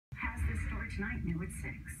tonight, new at 6.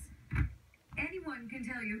 Anyone can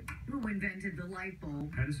tell you who invented the light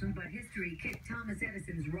bulb. Edison? But history kicked Thomas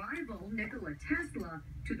Edison's rival, Nikola Tesla,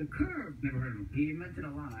 to the curb. Never heard of him. He invented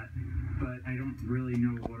a lot, but I don't really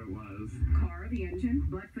know what it was. Car, the engine.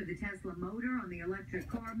 But for the Tesla motor on the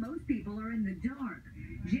electric car, most people are in the dark.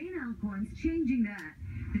 Jane Alcorn's changing that.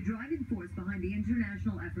 The driving force behind the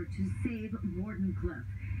international effort to save Wardenclyffe,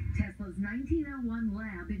 Tesla's 1901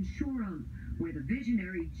 lab in Shoreham, where the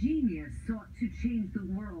visionary genius sought to change the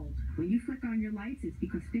world. When you flick on your lights, it's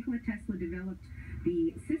because Nikola Tesla developed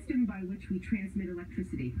the system by which we transmit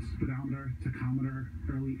electricity. Speedometer, tachometer,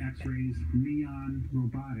 early x-rays, neon,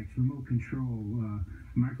 robotics, remote control,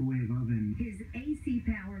 microwave oven. His AC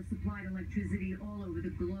power supplied electricity all over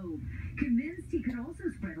the globe. Convinced he could also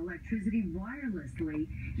spread electricity wirelessly,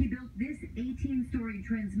 he built this 18-story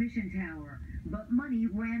transmission tower. But money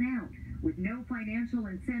ran out. With no financial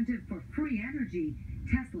incentive for free energy,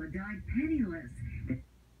 Tesla died penniless.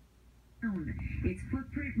 Its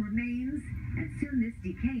footprint remains, and soon this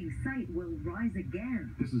decaying site will rise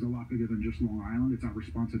again. This is a lot bigger than just Long Island. It's our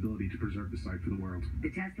responsibility to preserve the site for the world.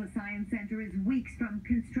 The Tesla Science Center is weeks from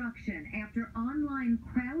construction after online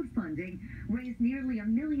crowdfunding raised nearly $1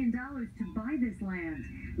 million to buy this land.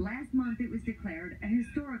 Last month it was declared a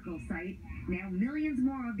historical site. Now millions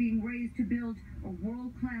more are being raised to build a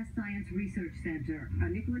world-class science research center. A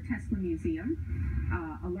Nikola Tesla museum,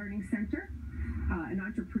 a learning center, an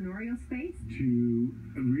entrepreneurial space. To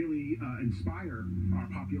really inspire our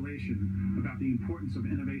population about the importance of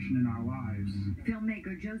innovation in our lives.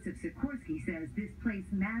 Filmmaker Joseph Sikorsky says this place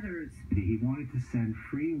matters. He wanted to send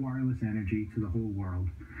free wireless energy to the whole world,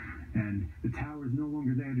 and the tower is no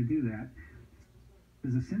longer there to do that.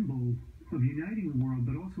 It's a symbol of uniting the world,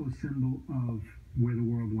 but also a symbol of where the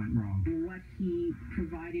world went wrong. What he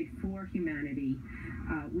provided for humanity,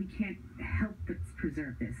 we can't help but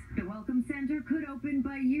preserve this. The Welcome Center could open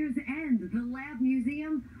by year's end, the Lab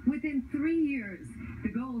Museum within 3 years. The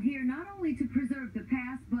goal here not only to preserve the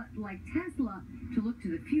past, but like Tesla, to look to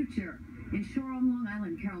the future. In Shoreham, Long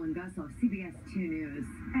Island, Carolyn Gussoff, CBS 2 News.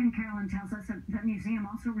 And Carolyn tells us that the museum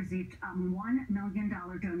also received a $1 million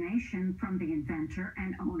donation from the inventor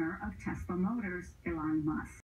and owner of Tesla Motors, Elon Musk.